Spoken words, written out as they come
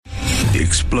The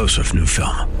explosive new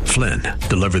film, Flynn,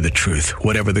 deliver the truth,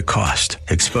 whatever the cost,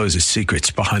 exposes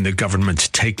secrets behind the government's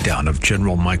takedown of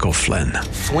General Michael Flynn.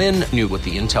 Flynn knew what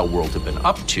the intel world had been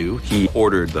up to. He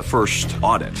ordered the first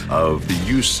audit of the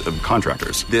use of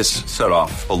contractors. This set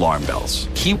off alarm bells.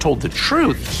 He told the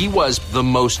truth. He was the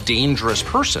most dangerous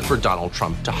person for Donald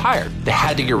Trump to hire. They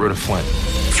had to get rid of Flynn.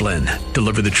 Flynn,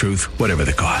 deliver the truth, whatever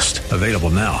the cost. Available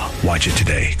now. Watch it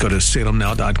today. Go to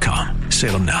salemnow.com.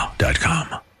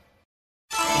 salemnow.com.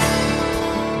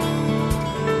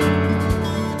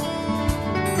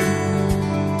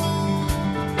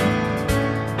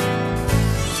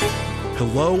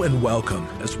 Hello and welcome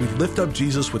as we lift up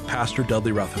Jesus with Pastor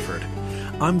Dudley Rutherford.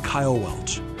 I'm Kyle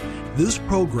Welch. This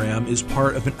program is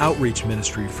part of an outreach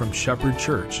ministry from Shepherd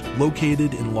Church,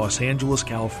 located in Los Angeles,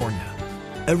 California.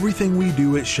 Everything we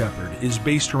do at Shepherd is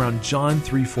based around John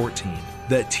 3:14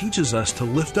 that teaches us to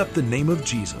lift up the name of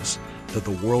Jesus that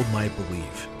the world might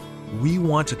believe. We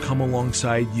want to come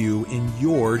alongside you in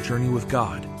your journey with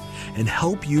God and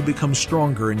help you become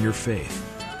stronger in your faith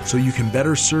so you can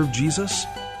better serve Jesus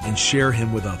and share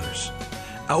Him with others.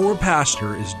 Our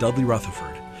pastor is Dudley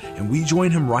Rutherford, and we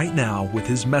join him right now with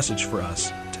his message for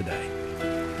us today.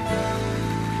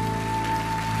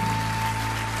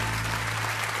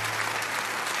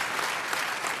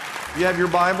 If you have your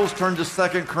Bibles, turn to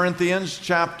 2 Corinthians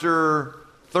chapter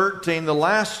 13, the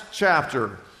last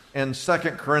chapter in 2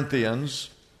 Corinthians.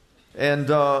 And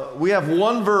we have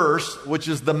one verse, which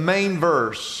is the main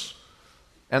verse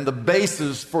and the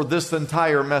basis for this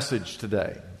entire message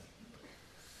today.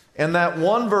 And that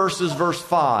one verse is verse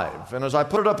 5. And as I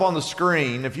put it up on the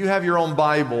screen, if you have your own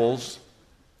Bibles,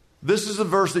 this is a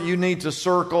verse that you need to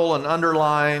circle and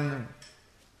underline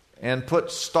and put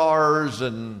stars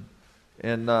and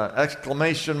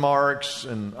exclamation marks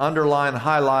and underline,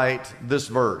 highlight this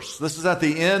verse. This is at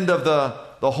the end of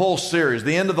the whole series,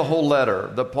 the end of the whole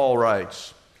letter that Paul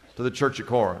writes to the church at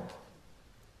Corinth.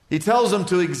 He tells them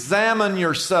to examine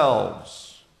yourselves,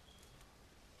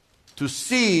 to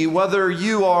see whether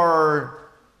you are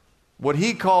what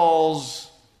he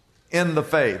calls in the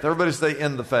faith. Everybody say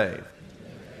in the faith.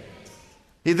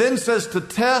 He then says to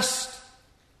test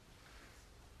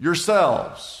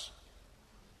yourselves.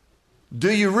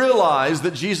 Do you realize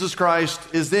that Jesus Christ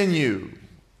is in you?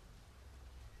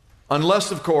 Unless,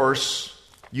 of course,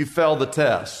 you fail the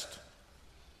test.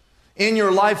 In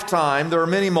your lifetime, there are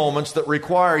many moments that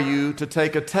require you to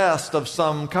take a test of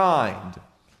some kind.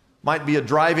 Might be a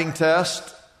driving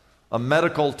test, a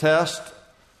medical test,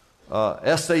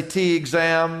 SAT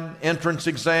exam, entrance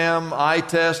exam, eye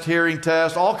test, hearing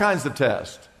test, all kinds of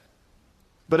tests.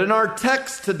 But in our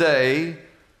text today,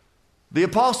 the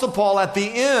Apostle Paul, at the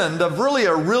end of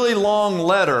a really long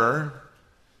letter,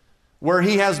 where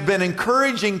he has been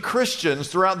encouraging Christians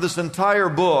throughout this entire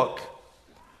book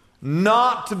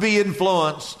not to be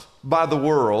influenced by the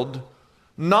world,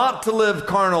 not to live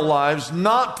carnal lives,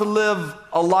 not to live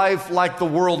a life like the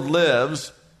world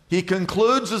lives, he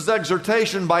concludes his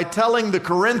exhortation by telling the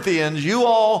Corinthians, you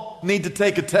all need to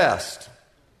take a test.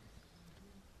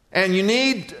 And you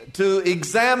need to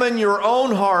examine your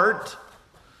own heart,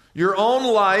 your own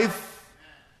life,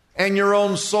 and your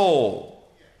own soul.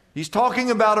 He's talking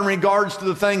about in regards to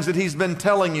the things that he's been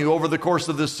telling you over the course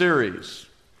of this series.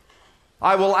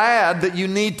 I will add that you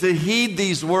need to heed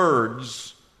these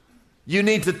words. You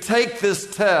need to take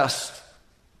this test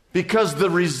because the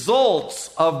results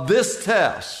of this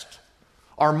test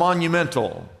are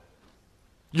monumental.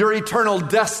 Your eternal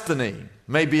destiny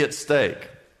may be at stake.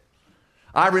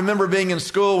 I remember being in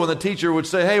school when the teacher would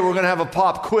say, hey, we're going to have a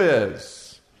pop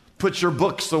quiz. Put your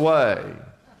books away.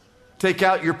 Take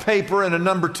out your paper and a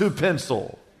number 2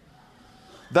 pencil.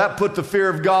 That put the fear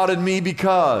of God in me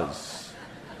because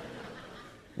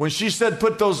when she said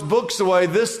put those books away,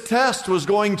 this test was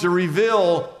going to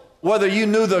reveal whether you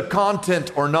knew the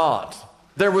content or not.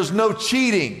 There was no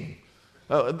cheating.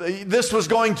 This was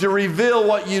going to reveal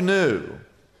what you knew.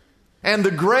 And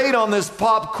the grade on this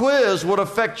pop quiz would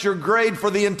affect your grade for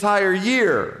the entire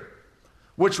year,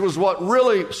 which was what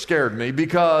really scared me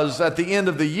because at the end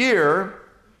of the year,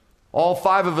 all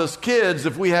 5 of us kids,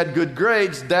 if we had good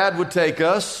grades, Dad would take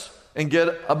us and get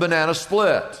a banana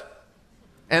split.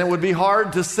 And it would be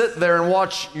hard to sit there and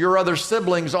watch your other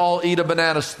siblings all eat a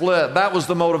banana split. That was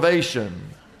the motivation.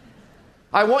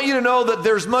 I want you to know that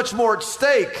there's much more at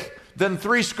stake than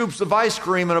 3 scoops of ice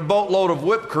cream and a boatload of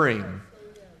whipped cream.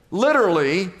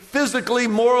 Literally, physically,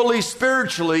 morally,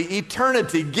 spiritually,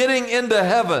 eternity, getting into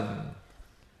heaven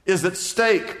is at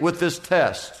stake with this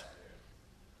test.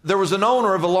 There was an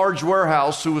owner of a large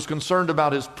warehouse who was concerned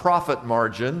about his profit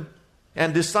margin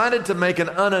and decided to make an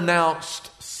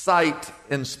unannounced site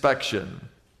inspection.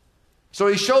 So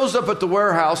he shows up at the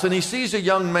warehouse and he sees a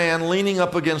young man leaning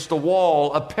up against a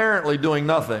wall, apparently doing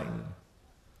nothing.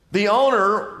 The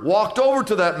owner walked over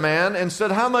to that man and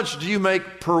said, "How much do you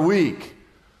make per week?"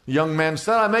 The young man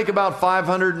said, "I make about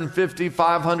 $550,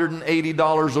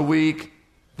 $580 a week."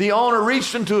 The owner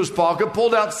reached into his pocket,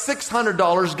 pulled out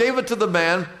 $600, gave it to the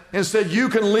man, and said, "You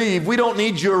can leave. We don't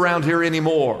need you around here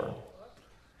anymore."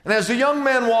 And as the young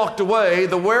man walked away,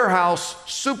 the warehouse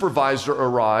supervisor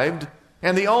arrived,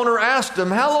 and the owner asked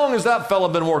him, "How long has that fella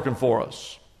been working for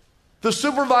us?" The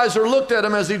supervisor looked at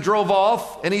him as he drove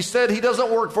off, and he said, "He doesn't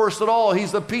work for us at all.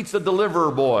 He's the pizza deliverer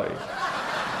boy."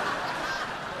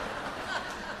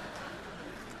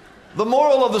 The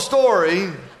moral of the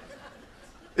story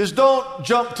is don't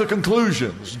jump to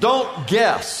conclusions. Don't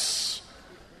guess.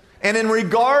 And in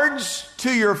regards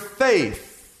to your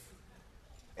faith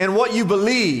and what you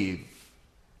believe,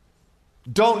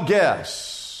 don't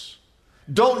guess.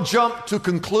 Don't jump to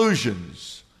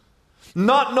conclusions.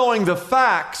 Not knowing the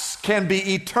facts can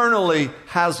be eternally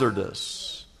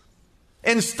hazardous.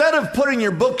 Instead of putting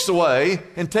your books away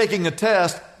and taking a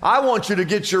test, I want you to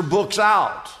get your books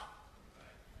out.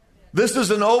 This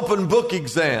is an open book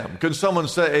exam. Can someone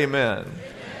say amen? Amen.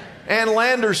 Ann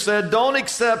Landers said, "Don't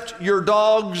accept your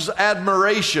dog's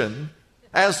admiration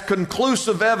as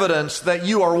conclusive evidence that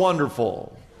you are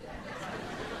wonderful.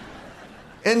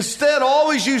 Instead,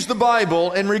 always use the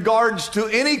Bible in regards to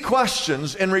any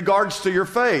questions in regards to your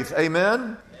faith."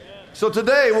 Amen? So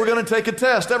today we're going to take a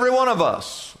test, every one of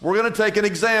us. We're going to take an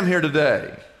exam here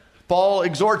today. Paul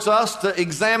exhorts us to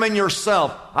examine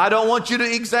yourself. I don't want you to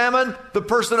examine the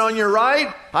person on your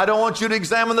right. I don't want you to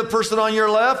examine the person on your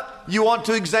left. You want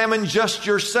to examine just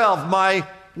yourself. My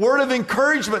word of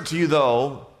encouragement to you,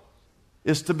 though,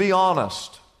 is to be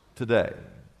honest today.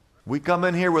 We come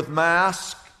in here with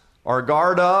masks, our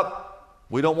guard up.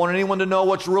 We don't want anyone to know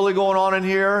what's really going on in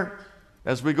here.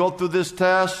 As we go through this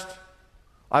test,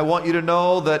 I want you to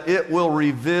know that it will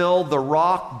reveal the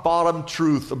rock bottom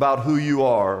truth about who you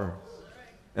are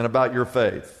and about your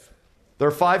faith. There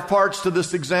are 5 parts to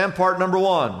this exam. Part number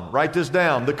 1, write this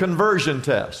down, the conversion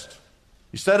test.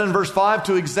 He said in verse 5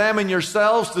 to examine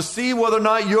yourselves to see whether or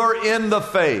not you're in the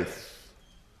faith.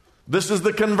 This is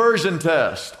the conversion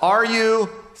test. Are you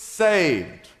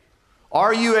saved?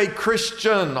 Are you a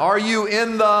Christian? Are you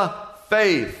in the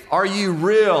faith? Are you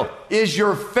real? Is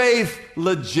your faith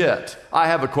legit? I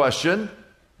have a question.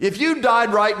 If you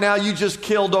died right now, you just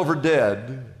killed over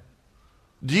dead,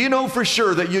 do you know for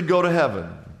sure that you'd go to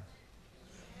heaven?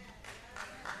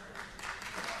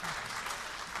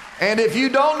 And if you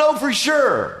don't know for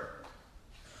sure,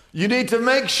 you need to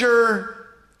make sure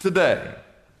today.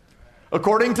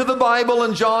 According to the Bible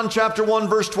in John chapter 1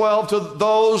 verse 12, to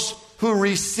those who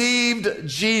received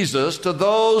Jesus, to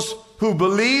those who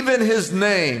believe in his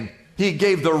name, he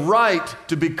gave the right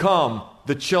to become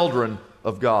the children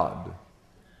of God.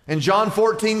 In John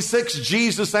 14:6,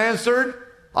 Jesus answered,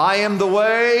 "I am the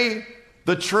way,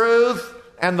 the truth,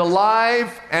 and the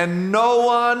life, and no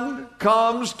one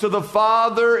comes to the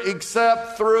Father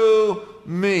except through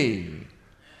me."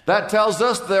 That tells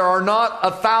us there are not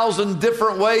 1,000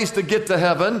 different ways to get to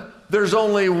heaven. There's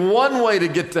only one way to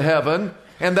get to heaven,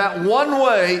 and that one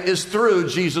way is through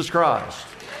Jesus Christ.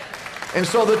 And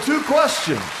so the two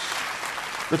questions,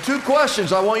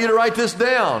 I want you to write this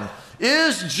down.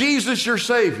 Is Jesus your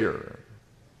Savior?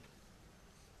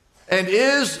 And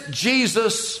is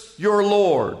Jesus your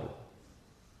Lord?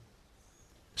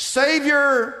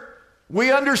 Savior,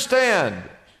 we understand.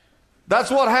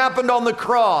 That's what happened on the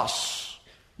cross.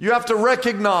 You have to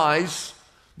recognize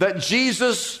that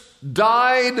Jesus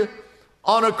died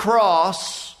on a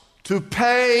cross to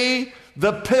pay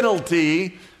the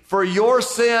penalty for your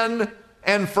sin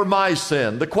and for my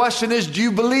sin. The question is, do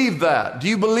you believe that? Do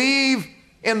you believe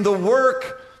in the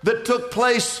work that took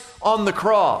place on the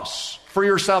cross for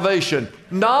your salvation?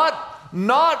 Not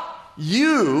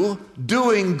you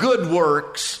doing good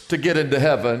works to get into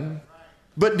heaven,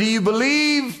 but do you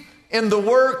believe in the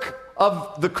work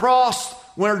of the cross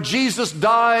where Jesus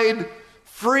died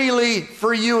freely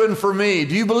for you and for me?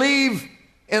 Do you believe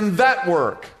in that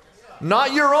work?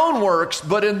 Not your own works,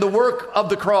 but in the work of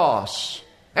the cross.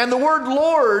 And the word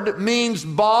Lord means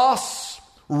boss,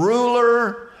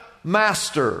 ruler,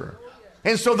 master.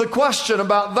 And so the question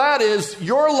about that is,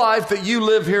 your life that you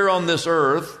live here on this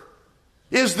earth,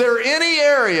 is there any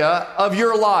area of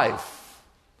your life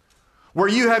where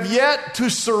you have yet to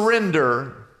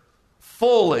surrender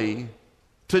fully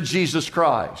to Jesus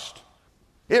Christ?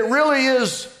 It really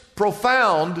is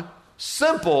profound,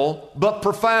 simple, but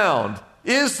profound.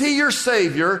 Is he your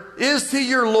Savior? Is he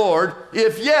your Lord?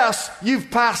 If yes, you've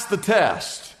passed the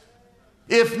test.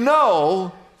 If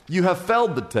no, you have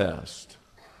failed the test.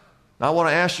 Now, I want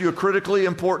to ask you a critically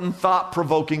important,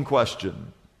 thought-provoking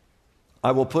question.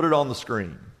 I will put it on the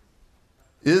screen.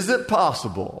 Is it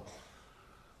possible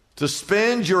to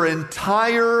spend your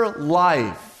entire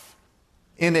life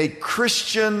in a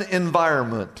Christian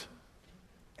environment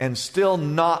and still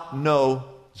not know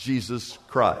Jesus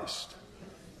Christ?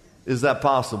 Is that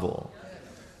possible?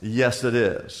 Yes, it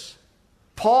is.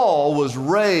 Paul was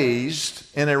raised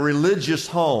in a religious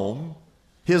home.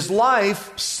 His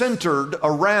life centered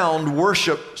around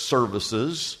worship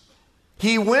services.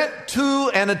 He went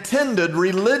to and attended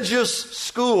religious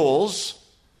schools.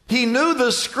 He knew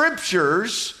the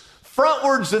scriptures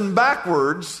frontwards and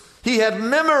backwards. He had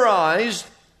memorized.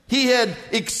 He had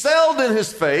excelled in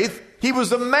his faith. He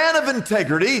was a man of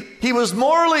integrity. He was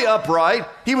morally upright.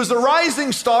 He was a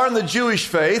rising star in the Jewish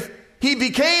faith. He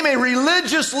became a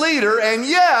religious leader, and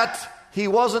yet he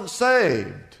wasn't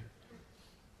saved.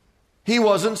 He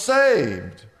wasn't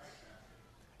saved.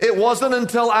 It wasn't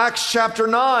until Acts chapter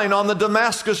 9 on the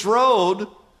Damascus Road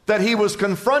that he was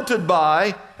confronted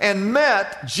by and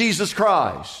met Jesus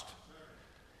Christ.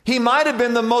 He might have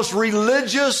been the most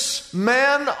religious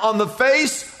man on the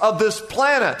face of this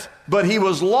planet, but he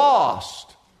was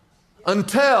lost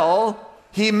until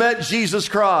he met Jesus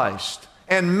Christ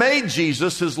and made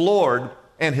Jesus his Lord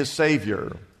and his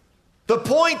Savior. The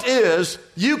point is,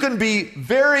 you can be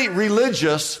very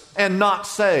religious and not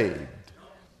saved.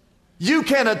 You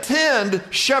can attend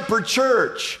Shepherd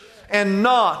Church and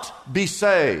not be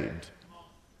saved.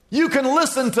 You can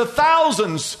listen to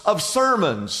thousands of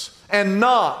sermons and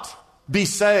not be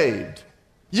saved.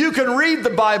 You can read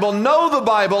the Bible, know the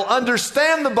Bible,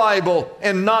 understand the Bible,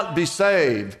 and not be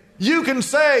saved. You can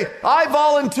say, I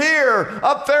volunteer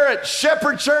up there at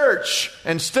Shepherd Church,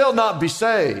 and still not be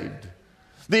saved.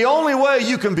 The only way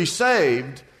you can be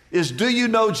saved is, do you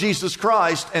know Jesus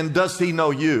Christ, and does he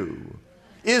know you?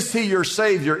 Is he your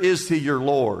Savior? Is he your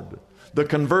Lord? The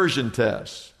conversion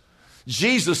test.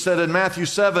 Jesus said in Matthew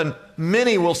 7,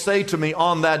 many will say to me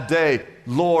on that day,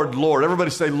 Lord, Lord.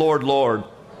 Everybody say, Lord, Lord.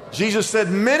 Jesus said,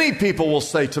 many people will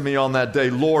say to me on that day,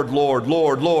 Lord, Lord,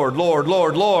 Lord, Lord, Lord,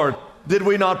 Lord, Lord. Did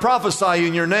we not prophesy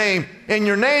in your name? In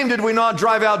your name did we not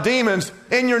drive out demons?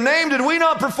 In your name did we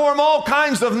not perform all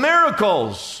kinds of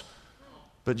miracles?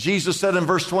 But Jesus said in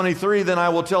verse 23, then I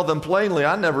will tell them plainly,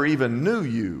 I never even knew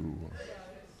you.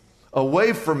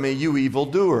 Away from me, you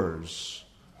evildoers.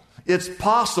 It's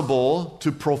possible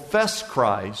to profess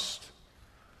Christ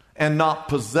and not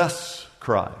possess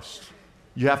Christ.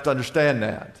 You have to understand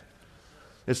that.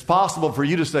 It's possible for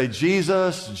you to say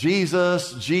Jesus,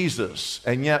 Jesus, Jesus,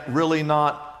 and yet really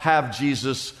not have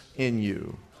Jesus in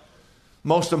you.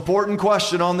 Most important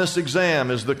question on this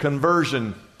exam is the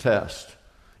conversion test.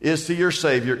 Is he your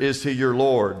Savior? Is he your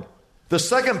Lord? The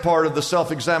second part of the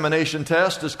self-examination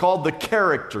test is called the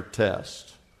character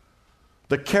test.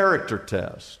 The character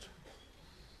test.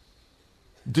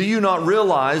 Do you not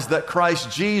realize that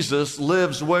Christ Jesus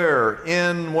lives where?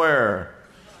 In where?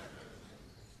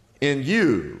 In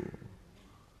you.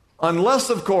 Unless,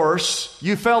 of course,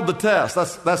 you failed the test.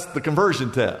 That's the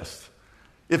conversion test.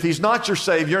 If he's not your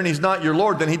Savior and he's not your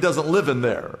Lord, then he doesn't live in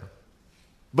there.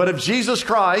 But if Jesus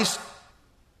Christ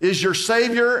is your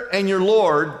Savior and your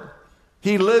Lord,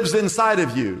 he lives inside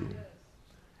of you.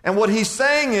 And what he's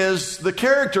saying is the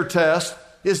character test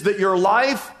is that your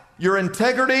life, your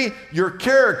integrity, your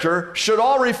character should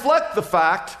all reflect the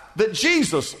fact that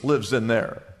Jesus lives in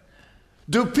there.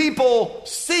 Do people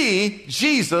see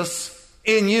Jesus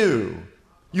in you?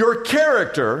 Your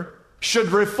character should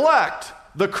reflect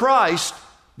the Christ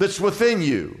that's within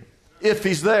you, if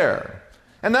he's there.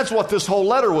 And that's what this whole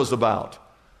letter was about,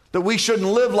 that we shouldn't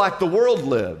live like the world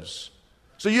lives.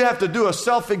 So you have to do a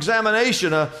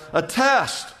self-examination, a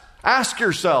test. Ask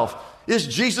yourself, is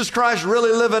Jesus Christ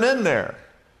really living in there?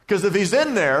 Because if he's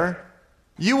in there,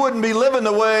 you wouldn't be living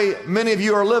the way many of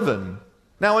you are living.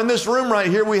 Now, in this room right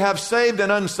here, we have saved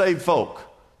and unsaved folk.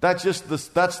 That's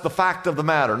the fact of the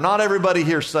matter. Not everybody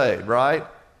here saved, right?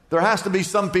 There has to be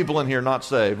some people in here not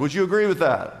saved. Would you agree with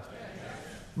that?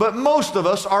 But most of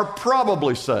us are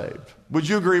probably saved. Would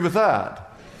you agree with that?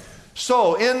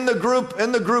 So, in the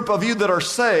group of you that are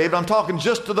saved, I'm talking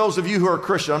just to those of you who are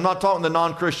Christian. I'm not talking to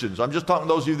non-Christians. I'm just talking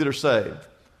to those of you that are saved.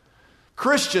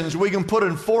 Christians, we can put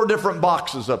in 4 different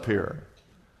boxes up here.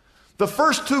 The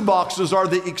first 2 boxes are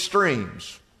the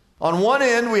extremes. On one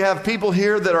end, we have people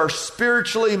here that are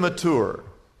spiritually mature.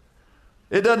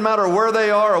 It doesn't matter where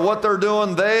they are or what they're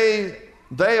doing,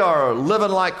 they are living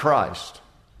like Christ.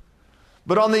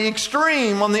 But on the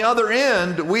extreme, on the other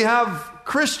end, we have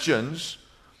Christians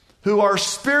who are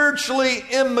spiritually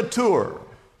immature.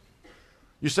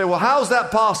 You say, well, how's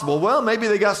that possible? Well, maybe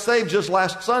they got saved just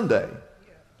last Sunday.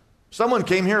 Someone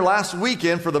came here last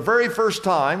weekend for the very first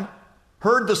time,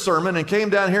 heard the sermon, and came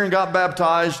down here and got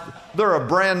baptized. They're a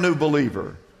brand new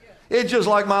believer. It's just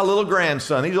like my little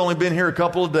grandson. He's only been here a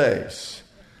couple of days.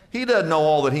 He doesn't know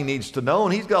all that he needs to know,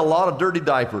 and he's got a lot of dirty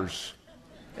diapers.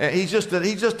 And he's just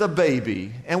a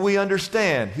baby, and we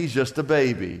understand he's just a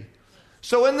baby.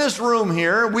 So in this room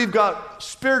here, we've got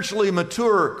spiritually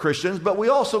mature Christians, but we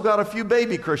also got a few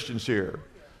baby Christians here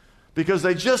because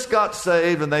they just got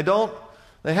saved and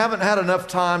they haven't had enough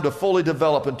time to fully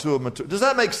develop into a mature. Does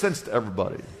that make sense to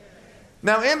everybody?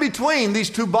 Now, in between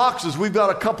these two boxes, we've got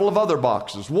a couple of other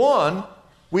boxes. One,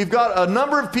 we've got a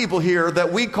number of people here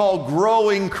that we call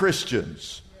growing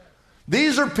Christians.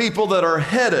 These are people that are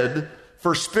headed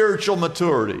for spiritual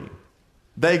maturity.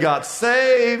 They got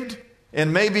saved,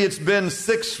 and maybe it's been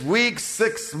 6 weeks,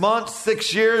 6 months,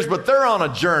 6 years, but they're on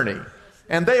a journey.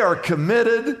 And they are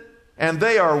committed, and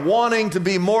they are wanting to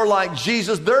be more like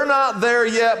Jesus. They're not there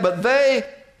yet, but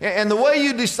and the way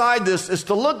you decide this is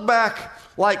to look back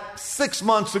like 6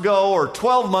 months ago or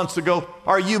 12 months ago.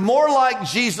 Are you more like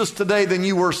Jesus today than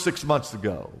you were 6 months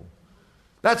ago?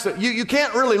 That's it. You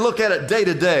can't really look at it day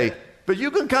to day, but you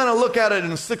can kind of look at it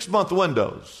in 6-month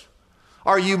windows.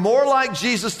 Are you more like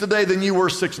Jesus today than you were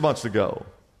 6 months ago?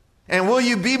 And will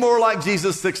you be more like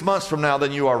Jesus 6 months from now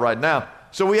than you are right now?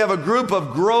 So we have a group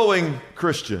of growing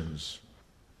Christians.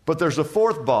 But there's a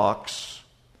fourth box,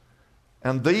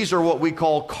 and these are what we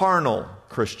call carnal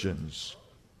Christians.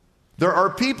 There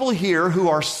are people here who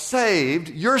are saved.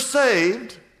 You're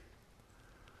saved,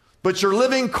 but you're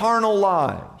living carnal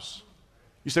lives.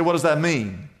 You say, what does that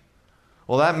mean?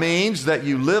 Well, that means that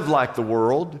you live like the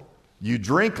world. You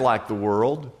drink like the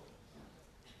world,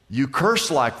 you curse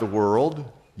like the world,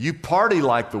 you party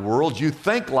like the world, you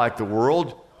think like the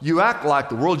world, you act like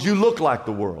the world, you look like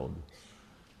the world.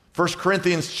 1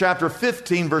 Corinthians chapter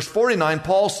 15, verse 49,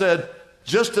 Paul said,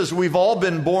 just as we've all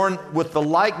been born with the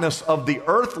likeness of the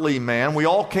earthly man, we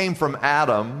all came from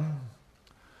Adam,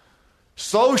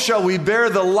 so shall we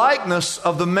bear the likeness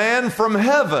of the man from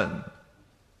heaven,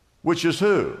 which is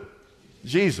who?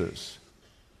 Jesus.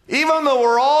 Even though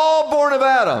we're all born of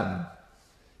Adam,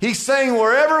 he's saying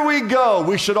wherever we go,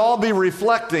 we should all be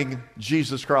reflecting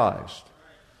Jesus Christ.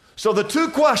 So the two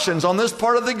questions on this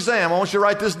part of the exam, I want you to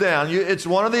write this down. It's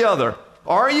one or the other.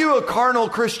 Are you a carnal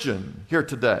Christian here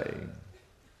today?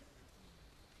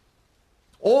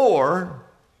 Or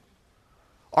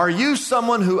are you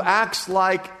someone who acts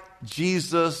like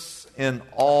Jesus in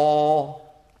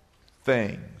all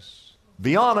things?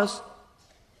 Be honest.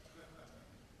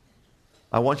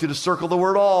 I want you to circle the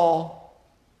word all.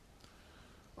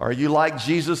 Are you like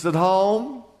Jesus at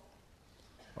home?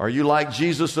 Are you like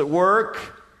Jesus at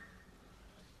work?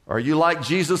 Are you like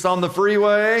Jesus on the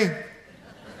freeway?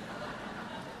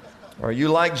 Are you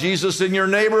like Jesus in your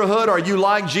neighborhood? Are you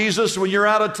like Jesus when you're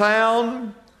out of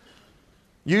town?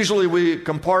 Usually we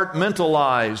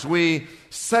compartmentalize. We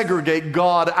segregate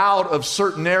God out of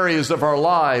certain areas of our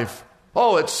life.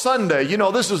 Oh, it's Sunday. You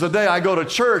know, this is the day I go to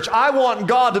church. I want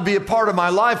God to be a part of my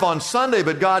life on Sunday,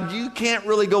 but God, you can't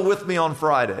really go with me on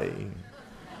Friday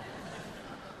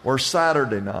or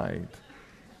Saturday night.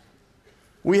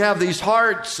 We have these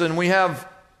hearts, and we divide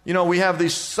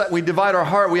our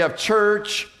heart. We have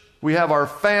church, we have our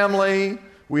family,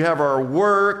 we have our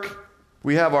work,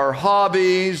 we have our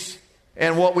hobbies.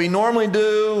 And what we normally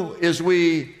do is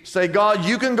we say, God,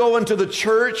 you can go into the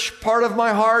church part of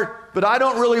my heart, but I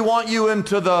don't really want you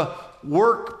into the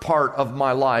work part of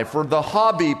my life or the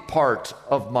hobby part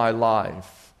of my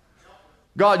life.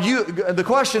 God, the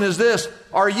question is this: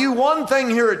 are you one thing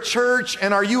here at church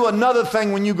and are you another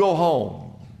thing when you go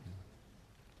home?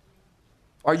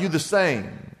 Are you the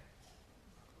same?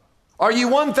 Are you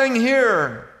one thing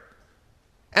here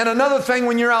and another thing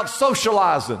when you're out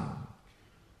socializing?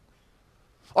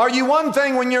 Are you one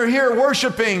thing when you're here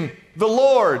worshiping the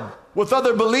Lord with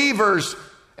other believers?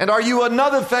 And are you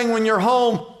another thing when you're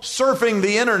home surfing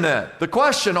the internet? The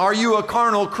question, are you a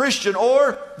carnal Christian,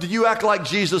 or do you act like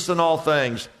Jesus in all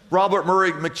things? Robert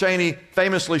Murray McChaney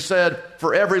famously said,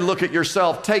 for every look at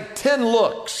yourself, take 10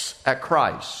 looks at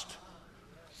Christ.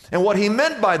 And what he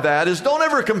meant by that is don't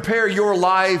ever compare your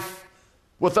life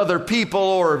with other people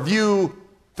or view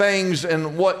things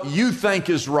and what you think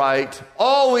is right.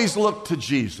 Always look to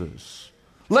Jesus.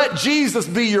 Let Jesus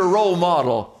be your role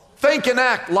model. Think and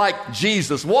act like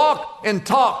Jesus. Walk and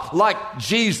talk like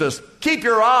Jesus. Keep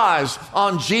your eyes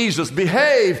on Jesus.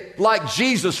 Behave like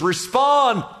Jesus.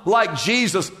 Respond like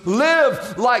Jesus.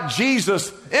 Live like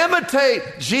Jesus. Imitate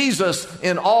Jesus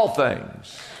in all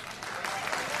things.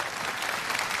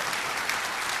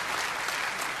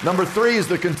 Number 3 is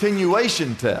the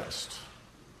continuation test.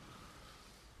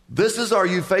 This is, are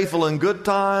you faithful in good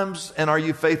times and are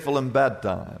you faithful in bad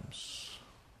times?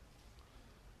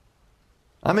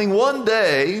 I mean, one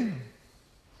day,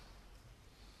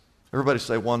 everybody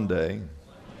say one day,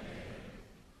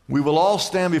 we will all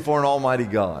stand before an almighty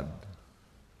God.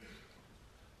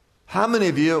 How many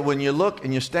of you, when you look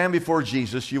and you stand before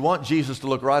Jesus, you want Jesus to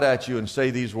look right at you and say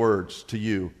these words to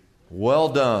you? Well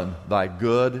done, thy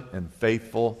good and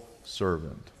faithful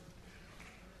servant.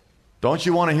 Don't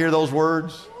you want to hear those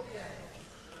words?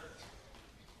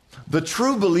 The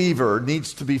true believer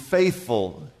needs to be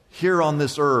faithful here on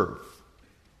this earth,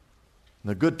 in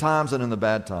the good times and in the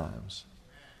bad times.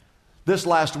 This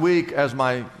last week, as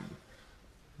my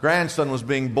grandson was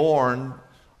being born,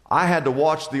 I had to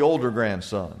watch the older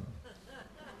grandson.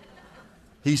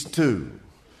 He's 2,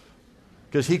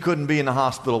 because he couldn't be in the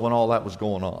hospital when all that was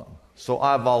going on. So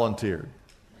I volunteered.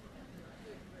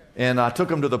 And I took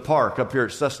him to the park up here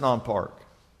at Cessnon Park.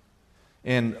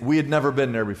 And we had never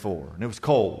been there before, and it was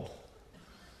cold.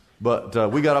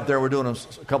 But we got up there, we're doing a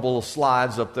couple of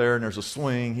slides up there, and there's a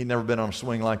swing. He'd never been on a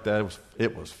swing like that.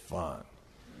 It was fun.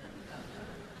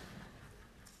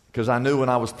 Because I knew when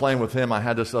I was playing with him, I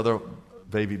had this other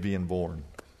baby being born.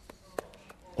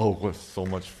 Oh, it was so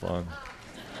much fun.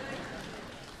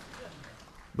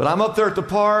 But I'm up there at the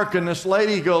park, and this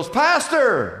lady goes,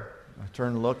 Pastor! I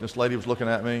turned and looked, and this lady was looking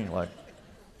at me like,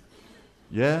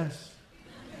 yes?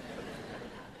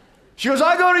 She goes,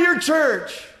 I go to your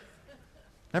church.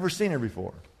 Never seen her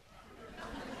before.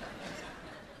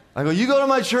 I go, you go to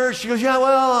my church? She goes, yeah,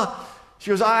 well, she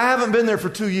goes, I haven't been there for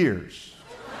 2 years.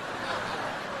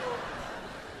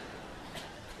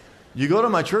 You go to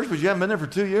my church, but you haven't been there for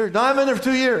 2 years? No, I haven't been there for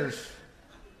 2 years.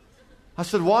 I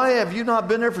said, why have you not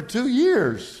been there for 2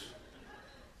 years?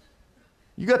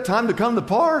 You got time to come to the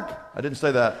park? I didn't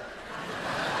say that.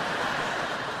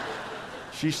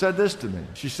 She said this to me.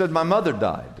 She said, my mother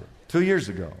died 2 years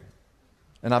ago,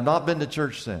 and I've not been to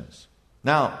church since.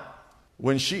 Now,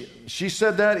 when she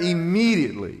said that,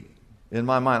 immediately in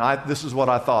my mind, this is what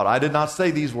I thought. I did not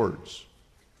say these words.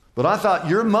 But I thought,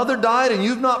 your mother died and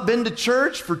you've not been to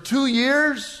church for 2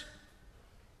 years?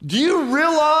 Do you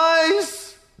realize...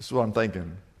 This is what I'm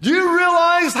thinking. Do you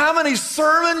realize how many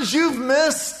sermons you've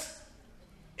missed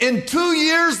in 2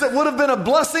 years that would have been a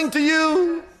blessing to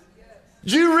you?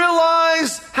 Do you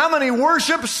realize how many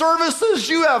worship services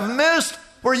you have missed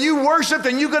where you worshiped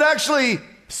and you could actually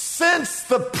sense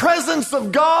the presence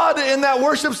of God in that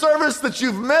worship service that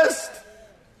you've missed?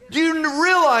 Do you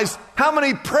realize how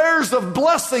many prayers of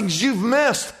blessings you've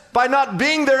missed by not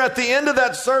being there at the end of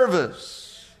that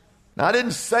service? Now, I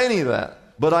didn't say any of that.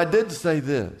 But I did say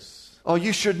this. Oh,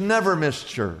 you should never miss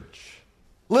church.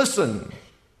 Listen,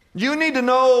 you need to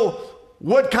know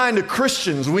what kind of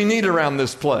Christians we need around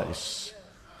this place.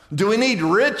 Do we need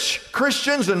rich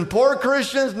Christians and poor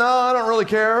Christians? No, I don't really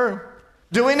care.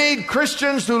 Do we need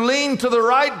Christians who lean to the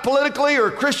right politically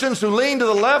or Christians who lean to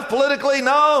the left politically?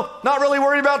 No, not really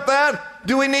worried about that.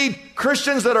 Do we need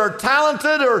Christians that are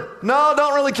talented or no,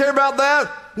 don't really care about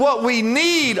that? What we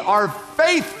need are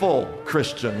faithful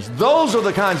Christians. Those are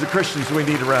the kinds of Christians we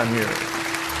need around here.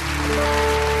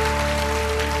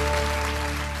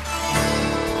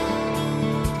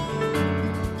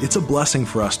 It's a blessing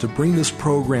for us to bring this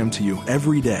program to you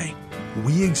every day.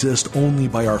 We exist only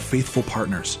by our faithful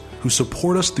partners who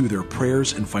support us through their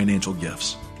prayers and financial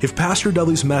gifts. If Pastor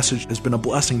Dudley's message has been a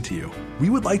blessing to you, we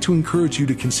would like to encourage you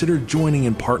to consider joining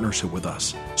in partnership with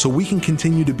us so we can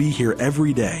continue to be here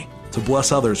every day to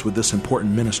bless others with this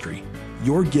important ministry.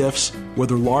 Your gifts,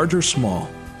 whether large or small,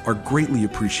 are greatly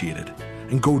appreciated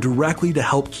and go directly to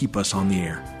help keep us on the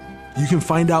air. You can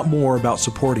find out more about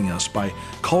supporting us by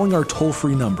calling our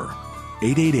toll-free number,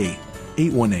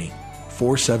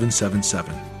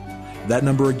 888-818-4777. That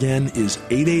number again is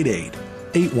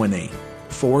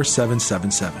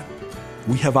 888-818-4777.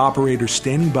 We have operators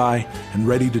standing by and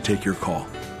ready to take your call.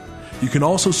 You can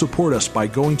also support us by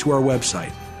going to our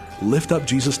website,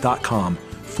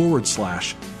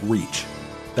 liftupjesus.com/reach.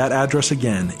 That address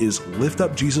again is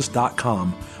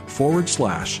liftupjesus.com/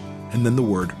 and then the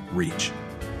word reach.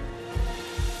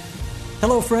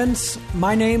 Hello, friends.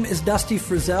 My name is Dusty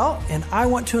Frizzell, and I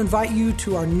want to invite you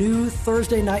to our new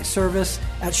Thursday night service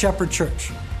at Shepherd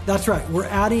Church. That's right, we're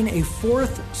adding a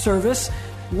fourth service.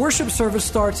 Worship service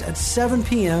starts at 7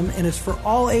 p.m., and it's for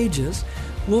all ages.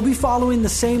 We'll be following the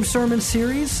same sermon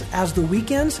series as the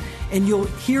weekends, and you'll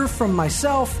hear from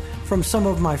myself, from some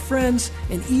of my friends,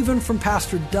 and even from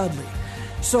Pastor Dudley.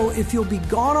 So if you'll be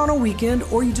gone on a weekend,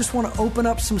 or you just want to open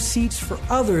up some seats for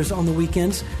others on the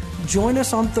weekends, join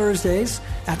us on Thursdays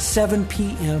at 7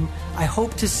 p.m. I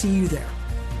hope to see you there.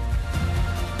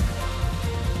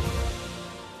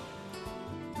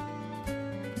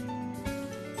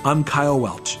 I'm Kyle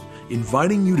Welch,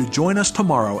 inviting you to join us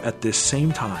tomorrow at this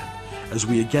same time as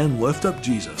we again lift up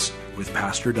Jesus with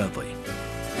Pastor Dudley.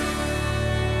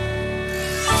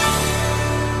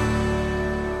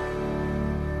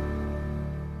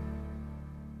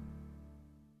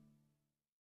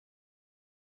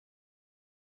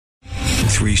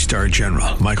 Three-star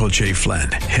General Michael J.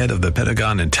 Flynn, head of the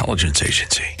Pentagon Intelligence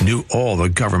Agency, knew all the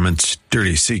government's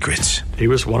dirty secrets. He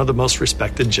was one of the most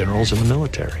respected generals in the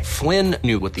military. Flynn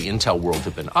knew what the intel world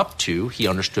had been up to. He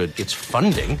understood its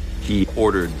funding. He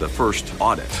ordered the first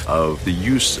audit of the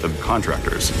use of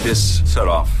contractors. This set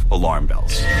off alarm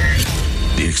bells.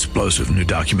 The explosive new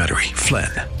documentary,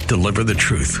 Flynn, Deliver the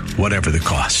Truth, Whatever the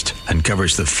Cost,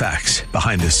 uncovers the facts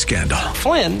behind this scandal.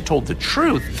 Flynn told the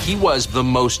truth. He was the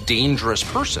most dangerous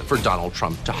person for Donald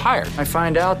Trump to hire. I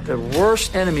find out the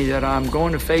worst enemy that I'm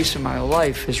going to face in my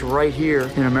life is right here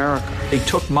in America. They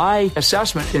took my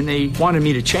assessment and they wanted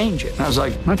me to change it. And I was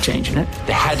like, I'm not changing it.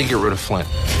 They had to get rid of Flynn.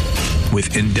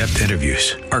 With in-depth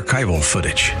interviews, archival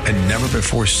footage, and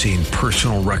never-before-seen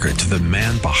personal records of the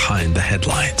man behind the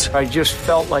headlines. I just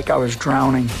felt like I was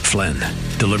drowning. Flynn,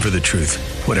 Deliver the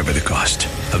Truth, Whatever the Cost.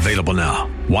 Available now.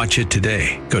 Watch it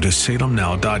today. Go to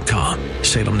salemnow.com.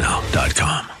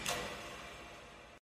 salemnow.com.